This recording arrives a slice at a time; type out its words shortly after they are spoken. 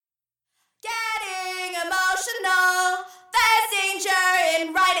danger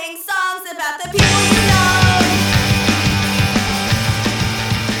in writing songs about the people you know.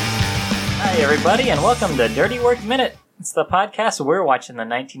 Hi, everybody, and welcome to Dirty Work Minute. It's the podcast where we're watching the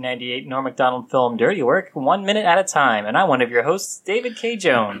 1998 Norm Macdonald film Dirty Work 1 minute at a time, and I'm one of your hosts, David K.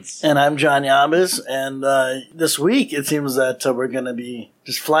 Jones. And I'm John Yabas, and this week it seems that we're going to be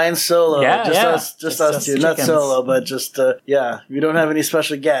just flying solo. Yeah, us two. Not chickens. solo, but just, we don't have any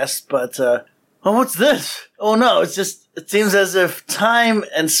special guests, but, what's this? Oh no, it seems as if time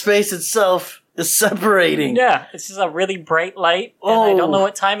and space itself is separating. Yeah, it's just a really bright light, and I don't know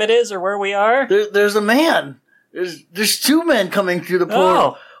what time it is or where we are. There's a man. There's two men coming through the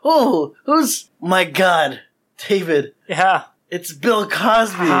portal. Oh, my God, David. Yeah. It's Bill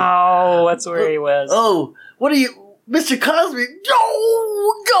Cosby. Oh, that's where he was. Oh, what are you, Mr. Cosby?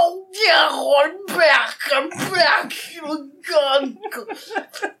 Go, yeah, I'm back. Oh, God.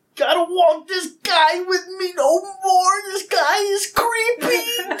 Gotta walk this guy with me no more. This guy is creepy.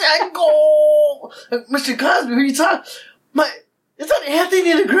 Mr. Cosby, who are you talking? Is that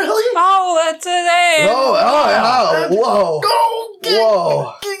Anthony Negrelli? Oh, that's it. Whoa.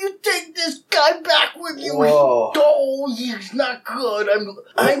 Whoa. Do you take this guy back with you? Whoa. Oh, he's not good.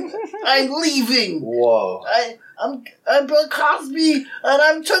 I'm leaving. Whoa. I'm Bill Cosby, and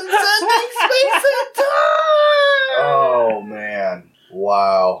I'm transcending space and time. Oh, man.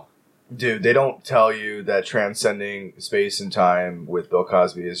 Wow. Dude, they don't tell you that transcending space and time with Bill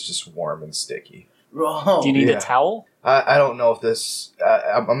Cosby is just warm and sticky. Bro. Do you need a towel? I don't know if this...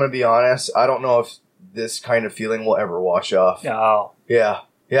 I'm going to be honest. I don't know if this kind of feeling will ever wash off. Oh. Yeah,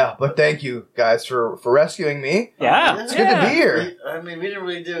 but thank you, guys, for rescuing me. Yeah. It's good to be here.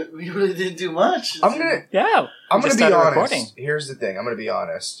 We really didn't do much. I'm going to be Recording. honest. Here's the thing. I'm going to be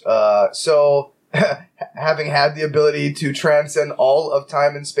honest. So... having had the ability to transcend all of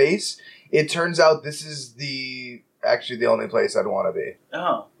time and space, it turns out this is actually the only place I'd want to be.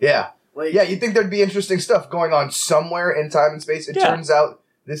 Oh. Yeah. Wait. Yeah, you'd think there'd be interesting stuff going on somewhere in time and space. It turns out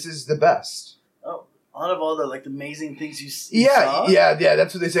this is the best. Oh, out of all the amazing things you saw? Yeah,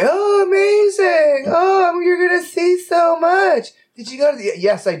 that's what they say. Oh, amazing. Oh, you're going to see so much. Did you go to the...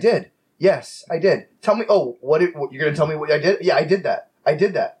 Yes, I did. Tell me... Oh, you're going to tell me what I did? Yeah, I did that.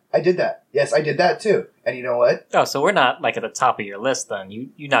 Yes, I did that too. And you know what? Oh, so we're not at the top of your list then.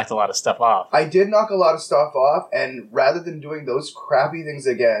 You knocked a lot of stuff off. I did knock a lot of stuff off, and rather than doing those crappy things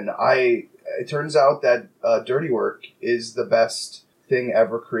again, it turns out that Dirty Work is the best thing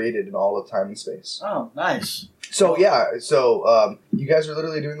ever created in all of time and space. Oh, nice. So you guys are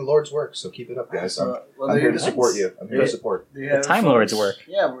literally doing the Lord's work, so keep it up, guys. I'm here to support you. I'm here to support. The Time Lord's work.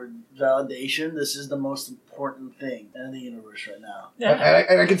 Yeah, we're validation. This is the most important thing in the universe right now. Yeah.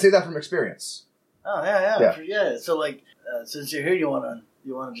 And I can say that from experience. Oh, yeah. So, since you're here, you wanna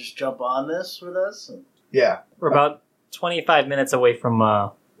just jump on this with us? Yeah. We're about 25 minutes away from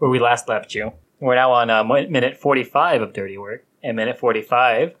where we last left you. We're now on minute 45 of Dirty Work. And minute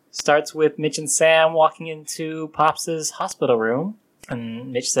 45 starts with Mitch and Sam walking into Pops' hospital room.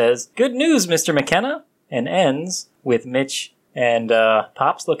 And Mitch says, "Good news, Mr. McKenna." And ends with Mitch and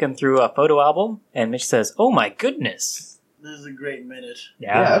Pops looking through a photo album. And Mitch says, "Oh my goodness." This is a great minute.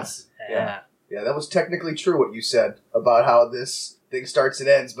 Yeah, that was technically true what you said about how this thing starts and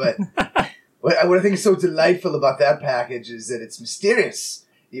ends. But what I think is so delightful about that package is that it's mysterious.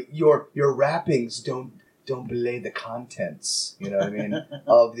 Your wrappings don't belay the contents, you know what I mean,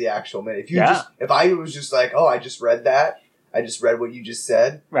 of the actual minute. If I was just like, oh, I just read that, I just read what you just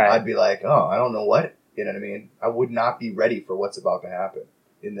said, right. I'd be like, oh, I don't know what, you know what I mean? I would not be ready for what's about to happen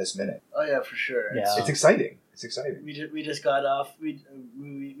in this minute. Oh yeah, for sure. Yeah. It's exciting. It's exciting. We just got off. We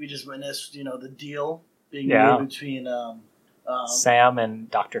just witnessed, the deal being made between Sam and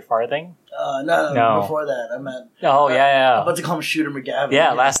Dr. Farthing. No. Before that, I meant. Oh yeah. I'm about to call him Shooter McGavin.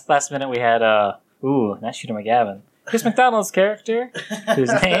 Yeah, last minute we had not Shooter McGavin. Chris McDonald's character,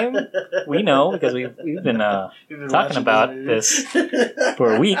 whose name we know because we've been talking about this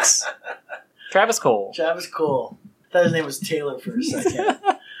for weeks. Travis Cole. I thought his name was Taylor for a second.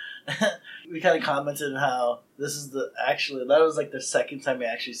 We kind of commented on how this is that was the second time we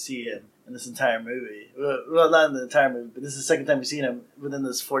actually see him in this entire movie. Well, not in the entire movie, but this is the second time we've seen him within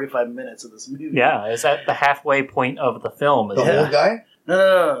this 45 minutes of this movie. Yeah, is that the halfway point of the film? The whole guy?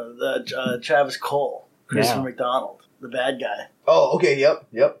 No. The Travis Cole, Christopher McDonald, the bad guy. Oh, okay. Yep.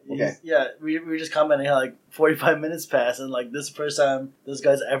 Okay. We were just commenting how 45 minutes pass, and this is the first time those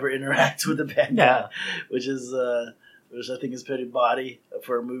guys ever interact with the bad guy, which I think is pretty body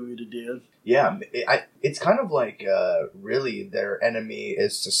for a movie to do. Yeah, it's kind of really their enemy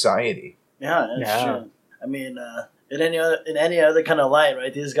is society. Yeah, that's true. I mean, in any other kind of light,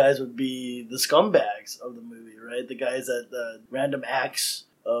 right? These guys would be the scumbags of the movie, right? The guys that random acts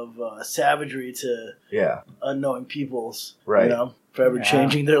of savagery to Yeah. unknowing peoples, Right. You know, forever Yeah.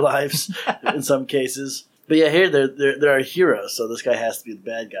 changing their lives in some cases. But yeah, here they're our heroes, so this guy has to be the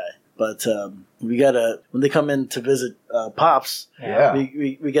bad guy. But we gotta when they come in to visit Pops, Yeah.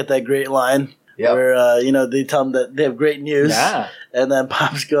 we get that great line. Yep. Where they tell them that they have great news, Yeah. and then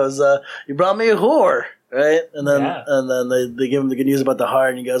Pops goes, "You brought me a whore, right?" And then they give him the good news about the heart,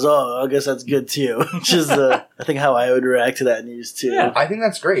 and he goes, "Oh, I guess that's good too," which is I think how I would react to that news too. Yeah. I think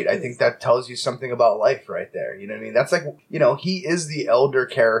that's great. I think that tells you something about life right there. You know what I mean? That's like, he is the elder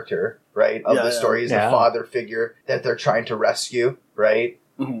character, right, of Yeah, the yeah. story. He's Yeah. the father figure that they're trying to rescue, right?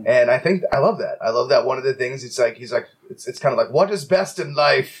 Mhm. And I love that. I love that one of the things, it's kind of like, what is best in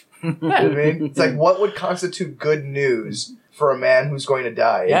life? You know what I mean? It's like, what would constitute good news for a man who's going to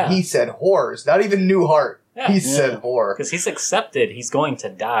die? Yeah. And he said whores, not even new heart. Yeah. He said whore. Because he's accepted he's going to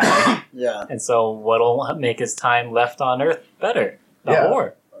die. Yeah, And so what'll make his time left on Earth better? The Yeah.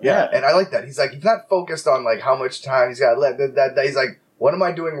 war. Yeah, and I like that. He's like, he's not focused on like how much time he's got left. That he's like, what am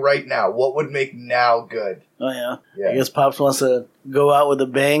I doing right now? What would make now good? oh yeah. Yeah. I guess Pops wants to go out with a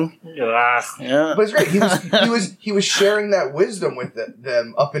bang. Ugh. Yeah, But it's great. He was sharing that wisdom with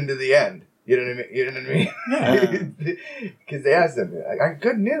them up into the end. You know what I mean? Because they asked him, "I got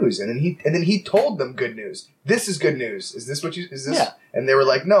good news," and then he told them good news. This is good news. Is this? Yeah. And they were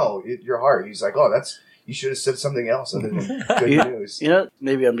like, "No, your heart." He's like, "Oh, you should have said something else other than good Yeah. news." You know,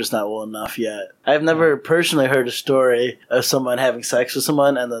 maybe I'm just not well enough yet. I've never personally heard a story of someone having sex with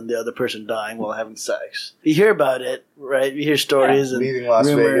someone and then the other person dying while having sex. You hear about it, right? You hear stories and Leaving Las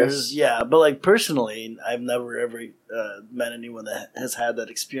rumors. Vegas. Yeah, but like personally, I've never ever met anyone that has had that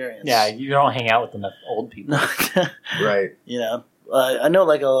experience. Yeah, you don't hang out with enough old people. Right. You know, I know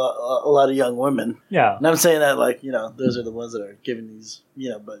like a lot of young women, Yeah. and I'm saying that like those are the ones that are giving these.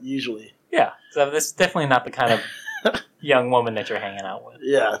 But usually, Yeah. So this is definitely not the kind of young woman that you're hanging out with.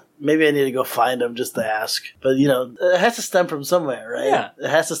 yeah, maybe I need to go find them just to ask. But it has to stem from somewhere, right? Yeah. It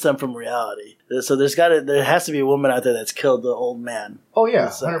has to stem from reality. So there has to be a woman out there that's killed the old man. Oh yeah,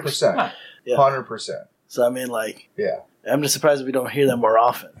 It sucks. 100%. Yeah. 100%. So I mean, like, Yeah. I'm just surprised we don't hear that more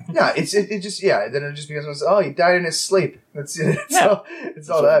often. Yeah, it just then it just becomes, oh, he died in his sleep. That's it. Yeah. It's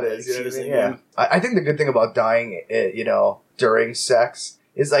all that is. You know what I Excuse mean? me, Yeah. man. I think the good thing about dying, during sex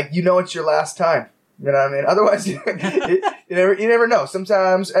is like it's your last time. You know what I mean? Otherwise, you never know.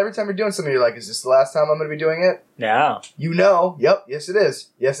 Sometimes, every time you're doing something, you're like, is this the last time I'm going to be doing it? Yeah. Yep, yes it is.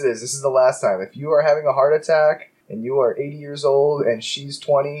 Yes it is. This is the last time. If you are having a heart attack and you are 80 years old and she's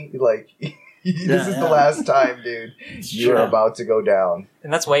 20, like, this is the last time, dude. You're true. about to go down.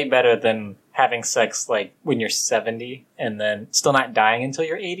 And that's way better than having sex like when you're 70 and then still not dying until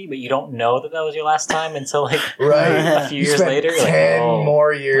you're 80, but you don't know that was your last time until like Right. a few You years spent later. You're 10 like, oh,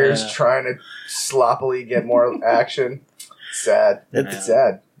 more years yeah. trying to sloppily get more action. It's sad. It's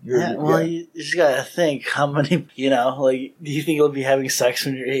sad. Well, you just gotta think how many. Like, do you think you'll be having sex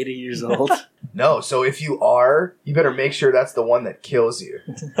when you're 80 years old? No, so if you are, you better make sure that's the one that kills you.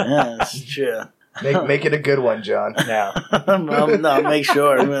 Yeah, that's true. Make it a good one, John. Yeah. No, make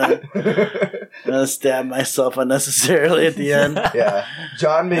sure. I'm gonna stab myself unnecessarily at the end. Yeah,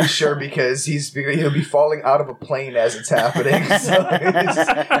 John makes sure because he'll be falling out of a plane as it's happening. So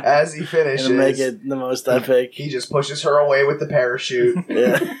as he finishes, Gonna make it the most epic. he just pushes her away with the parachute.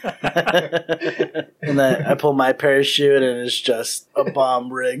 Yeah. And then I pull my parachute and it's just a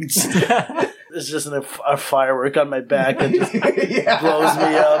bomb rigged. It's just a firework on my back that just blows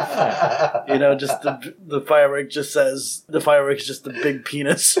me up. Just the firework just says the firework is just the big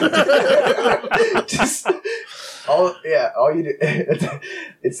penis. Just all you do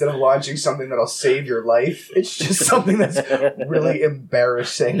instead of launching something that'll save your life, it's just something that's really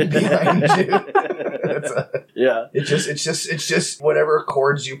embarrassing behind you. Yeah. It's just whatever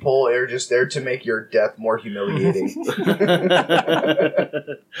cords you pull are just there to make your death more humiliating.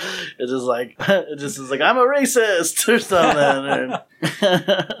 It's just like I'm a racist or something,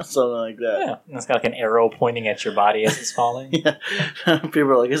 or something like that. Yeah. And it's got like an arrow pointing at your body as it's falling. Yeah.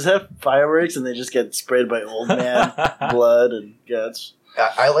 People are like, "Is that fireworks?" And they just get sprayed by old man blood and guts.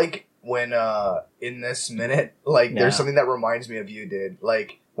 I like when in this minute, like Yeah. there's something that reminds me of you, dude.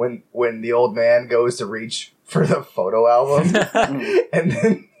 Like when the old man goes to reach for the photo album and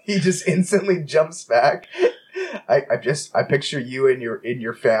then he just instantly jumps back. I picture you and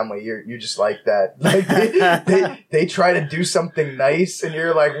your family. You're just like that. Like they try to do something nice, and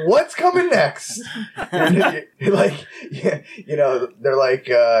you're like, what's coming next? And you're like, yeah, they're like,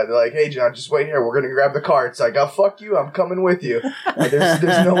 hey John, just wait here. We're gonna grab the car. It's like, oh fuck you, I'm coming with you.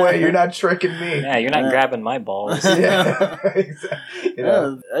 There's no way you're not tricking me. Yeah, you're not grabbing my balls. Yeah, exactly.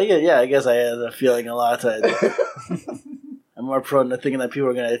 I guess I had a feeling a lot of times. I'm more prone to thinking that people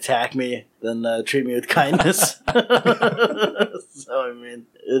are going to attack me than treat me with kindness. So, I mean,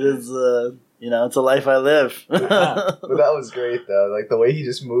 it is, it's a life I live. But that was great, though. Like, the way he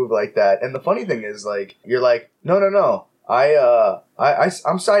just moved like that. And the funny thing is, like, you're like, no.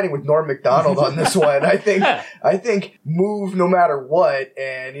 I'm siding with Norm Macdonald on this one. I think move no matter what,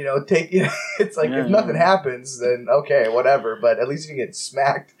 and take. It's like if nothing happens, then okay, whatever. But at least you get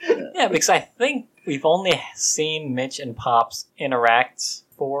smacked. Yeah, because I think we've only seen Mitch and Pops interact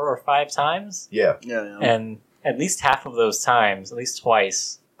 4 or 5 times. Yeah. And at least half of those times, at least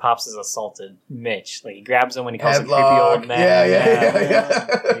twice, Pops has assaulted Mitch. Like he grabs him when he calls him creepy old man.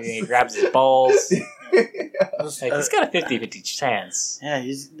 Yeah. He grabs his balls. Like, he's got a 50-50 chance. Yeah,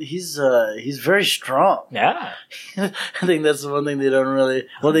 he's very strong. Yeah. I think that's the one thing they don't really...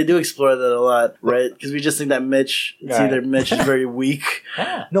 Well, they do explore that a lot, right? Because we just think that Mitch is very weak.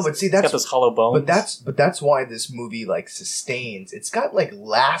 Yeah. No, but see, he's got those hollow bones. But that's why this movie, like, sustains. It's got, like,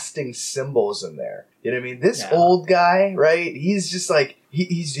 lasting symbols in there. You know what I mean? This old guy, right? He's just like...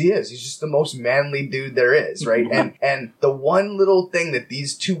 He's just the most manly dude there is, right? And the one little thing that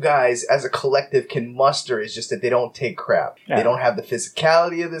these two guys as a collective can muster is just that they don't take crap. Yeah. They don't have the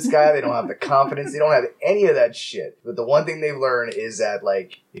physicality of this guy. They don't have the confidence. They don't have any of that shit. But the one thing they've learned is that,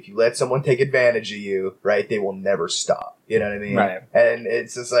 like, if you let someone take advantage of you, right, they will never stop. You know what I mean? Right. And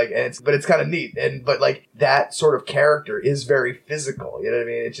it's just like, but it's kind of neat. But like that sort of character is very physical. You know what I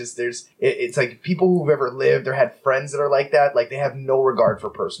mean? It's just, it's like people who've ever lived or had friends that are like that, like they have no regard for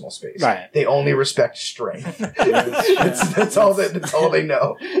personal space. Right. They only respect strength. That's all they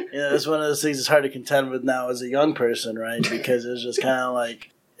know. Yeah, that's one of those things that's hard to contend with now as a young person, right? Because it's just kind of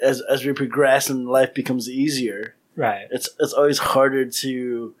like, as we progress and life becomes easier, right? It's always harder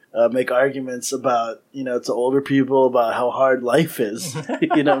to make arguments about, to older people about how hard life is.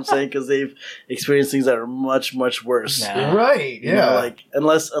 You know what I'm saying? Because they've experienced things that are much, much worse. Yeah. Right, yeah. Like,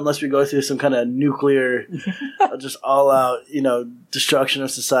 unless we go through some kind of nuclear, just all-out, destruction of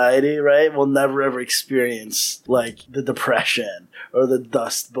society, right? We'll never, ever experience, like, the Depression or the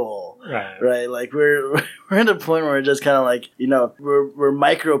Dust Bowl. Right? Like, we're at a point where we're just kind of like, we're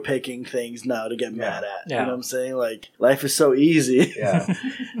micro-picking things now to get mad at. Yeah. You know what I'm saying? Like, life is so easy. Yeah.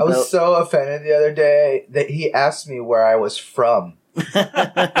 I was so offended the other day that he asked me where I was from. Oh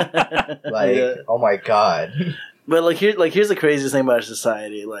my God. But here's the craziest thing about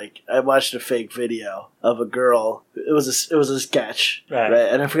society. Like, I watched a fake video of a girl. It was a sketch, right?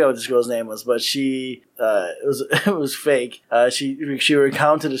 And I forgot what this girl's name was, but she it was fake. She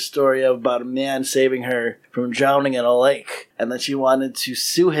recounted a story about a man saving her from drowning in a lake, and then she wanted to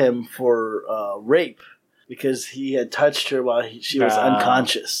sue him for rape. Because he had touched her while she was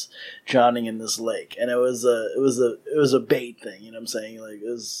unconscious, drowning in this lake, and it was a bait thing. You know what I'm saying? Like, it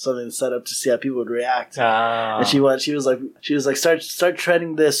was something set up to see how people would react. And she was like start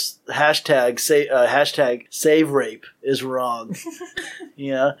treading this hashtag save rape is wrong,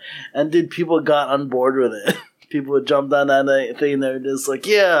 and people got on board with it. People would jump on that thing and they're just like,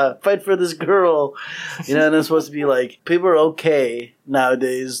 yeah, fight for this girl. And it's supposed to be like, people are okay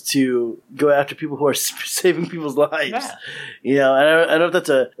nowadays to go after people who are saving people's lives. Yeah. And I don't know if that's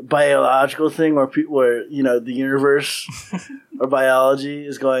a biological thing where the universe or biology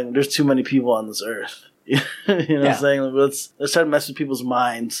is going, there's too many people on this earth. What I'm saying? Like, let's try to mess with people's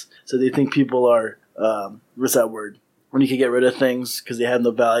minds so they think people are, what's that word? When you can get rid of things because they have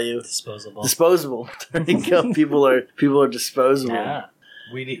no value. Disposable. There you go. People are disposable. Yeah.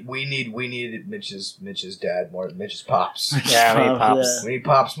 We need Mitch's dad more than Mitch's pops. Yeah, we need Pops. We need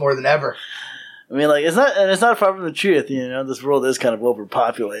Pops more than ever. I mean, like, it's not far from the truth. This world is kind of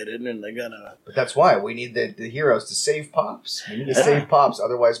overpopulated, and they're gonna. But that's why we need the heroes to save Pops. We need to save Pops,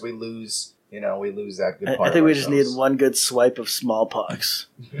 otherwise we lose. We lose that good part. I think we just need one good swipe of smallpox.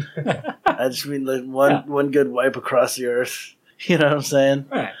 I just mean like one good wipe across the earth. You know what I'm saying?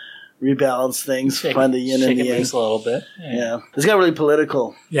 Right. Rebalance things, find the yin and the yang. A little bit. Yeah. It's got really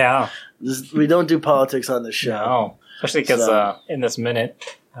political. Yeah. We don't do politics on this show. No. Especially because in this minute,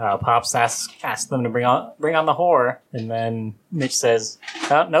 Pops asks them to bring on the whore, and then Mitch says,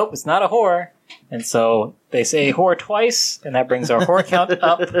 oh, nope, it's not a whore. And so they say whore twice, and that brings our whore count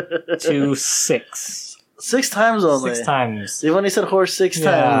up to 6. 6 times only. 6 times. They've only said whore 6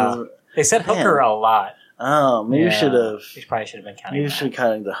 times. They said hooker a lot. Oh, maybe we should have. We probably should have been counting. Maybe we that. should be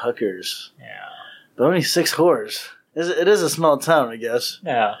counting the hookers. Yeah. But only 6 whores. It is a small town, I guess.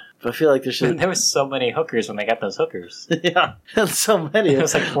 Yeah. But I feel like there should. There was so many hookers when they got those hookers. Yeah, that's so many. It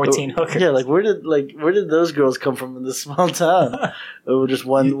was like 14 hookers. Yeah, like where did those girls come from in this small town? Over just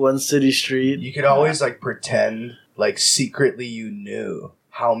one city street. You could always like pretend like secretly you knew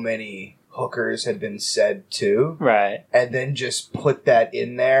how many hookers had been said to, Right. and then just put that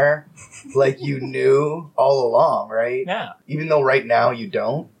in there like you knew all along, right? Yeah. Even though right now you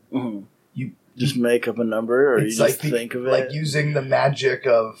don't. Mhm. You just make up a number, or you it's just like think of it. like using the magic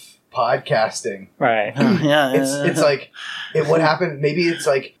of podcasting. Right. Yeah, It's like what happened. Maybe it's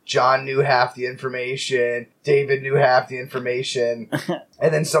like John knew half the information, David knew half the information,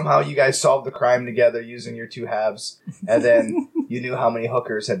 and then somehow you guys solved the crime together using your two halves, and then you knew how many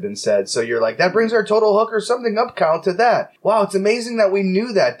hookers had been said. So you're like, that brings our total hooker something up count to that. Wow, it's amazing that we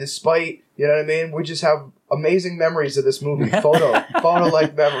knew that despite, you know what I mean? We just have amazing memories of this movie.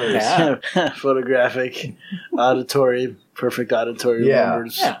 Photo-like memories. Yeah. Photographic, auditory, perfect auditory Yeah.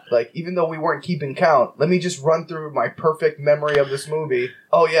 numbers. Yeah. Like, even though we weren't keeping count, let me just run through my perfect memory of this movie.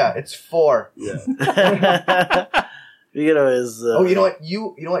 Oh yeah, it's 4. Yeah. You know, is Oh, you know what?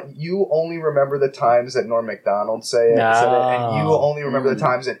 You only remember the times that Norm Macdonald said it, and you only remember the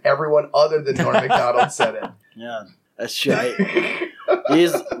times that everyone other than Norm Macdonald said it. Yeah, that's true.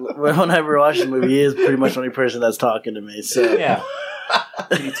 He's whenever I watch the movie, he is pretty much the only person that's talking to me. So Yeah.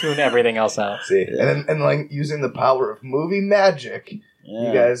 You tune everything else out. See, Yeah. and like using the power of movie magic, yeah.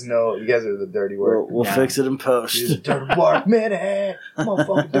 you guys know, you guys are the dirty work. We'll Yeah. fix it in It's post. dirty work minute,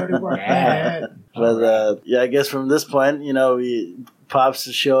 motherfucking dirty work Yeah. minute. But yeah, I guess from this point, you know, Pops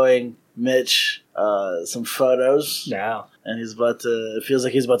is showing Mitch some photos, Yeah. and it feels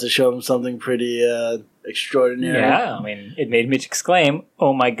like he's about to show him something pretty extraordinary. Yeah. I mean, it made Mitch exclaim,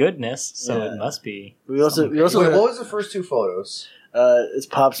 "Oh my goodness!" So Yeah. it must be. We also Wait, what was the first 2 photos? it's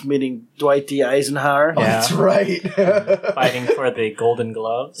Pops meeting Dwight D. Eisenhower. Oh, Yeah. that's right. Fighting for the Golden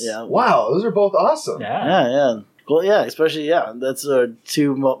Gloves. Yeah. Wow, those are both awesome. Yeah. Yeah. Well, yeah, especially that's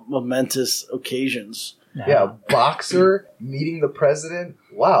 2 momentous occasions. Yeah, boxer meeting the president.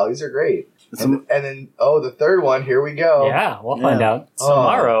 Wow, these are great. It's And then, the third one. Here we go. Yeah, we'll find Yeah. out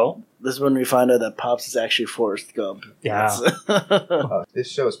tomorrow. This is when we find out that Pops is actually Forrest Gump. Yeah.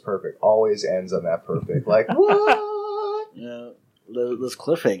 This show is perfect. Always ends on that perfect. Like what? Yeah, those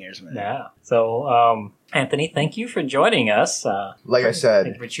cliffhangers, man. Yeah. So, Anthony, thank you for joining us. Like I said,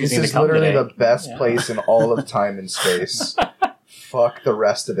 Thank you for this choosing to is come literally today. the best Yeah. place in all of time and space. Fuck the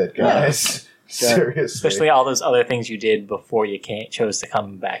rest of it, guys. Seriously. Especially all those other things you did before you chose to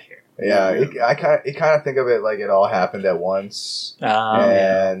come back here. Yeah, I kind of think of it like it all happened at once,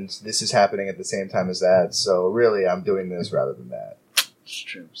 Yeah. and this is happening at the same time as that. So really, I'm doing this rather than that. It's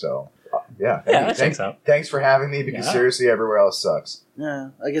true. So yeah, Yeah, that checks out. Thanks for having me because Yeah. seriously, everywhere else sucks. Yeah,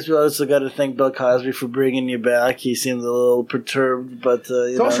 I guess we also got to thank Bill Cosby for bringing you back. He seemed a little perturbed, but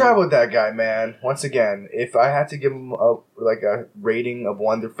Don't travel with that guy, man. Once again, if I had to give him a rating of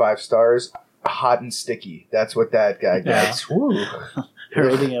 1 to 5 stars, hot and sticky. That's what that guy gets. Woo.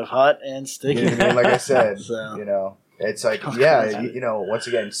 Rating of hot and sticky. You know what I mean? Like I said, So- it's like, once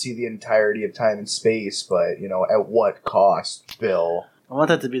again, see the entirety of time and space, but, at what cost, Bill? I want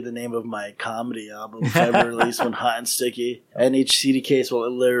that to be the name of my comedy album if I ever release one, Hot and Sticky. And each CD case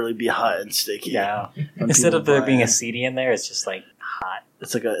will literally be hot and sticky. Yeah. When Instead people of there buy being it. a CD in there, it's just like hot.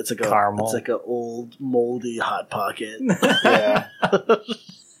 It's like a Caramel. It's like a old moldy hot pocket. Yeah.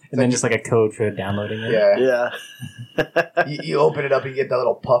 And then just like a code for downloading it. Yeah. Yeah. You open it up and you get that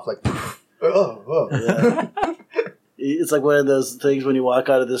little puff like, oh. Yeah. It's like one of those things when you walk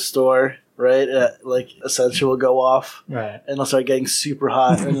out of the store, right? Like a sensor will go off Right. and it'll start getting super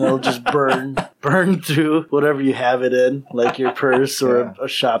hot and it'll just burn through whatever you have it in, like your purse or a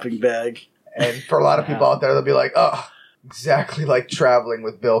shopping bag. And for a lot of people out there, they'll be like, oh, exactly like traveling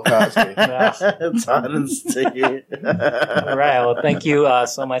with Bill Cosby. Yeah. It's hot and sticky. All right. Well, thank you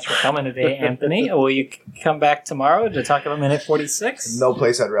so much for coming today, Anthony. Will you come back tomorrow to talk about minute 46? No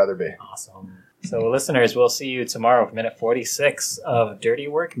place I'd rather be. Awesome. So, listeners, we'll see you tomorrow for minute 46 of Dirty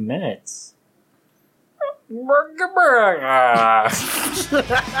Work Minutes.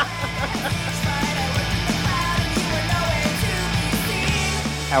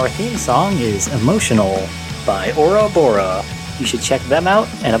 Our theme song is Emotional by Ora Bora. You should check them out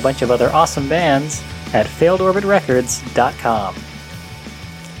and a bunch of other awesome bands at failedorbitrecords.com.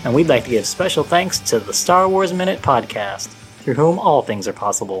 And we'd like to give special thanks to the Star Wars Minute podcast, through whom all things are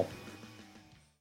possible.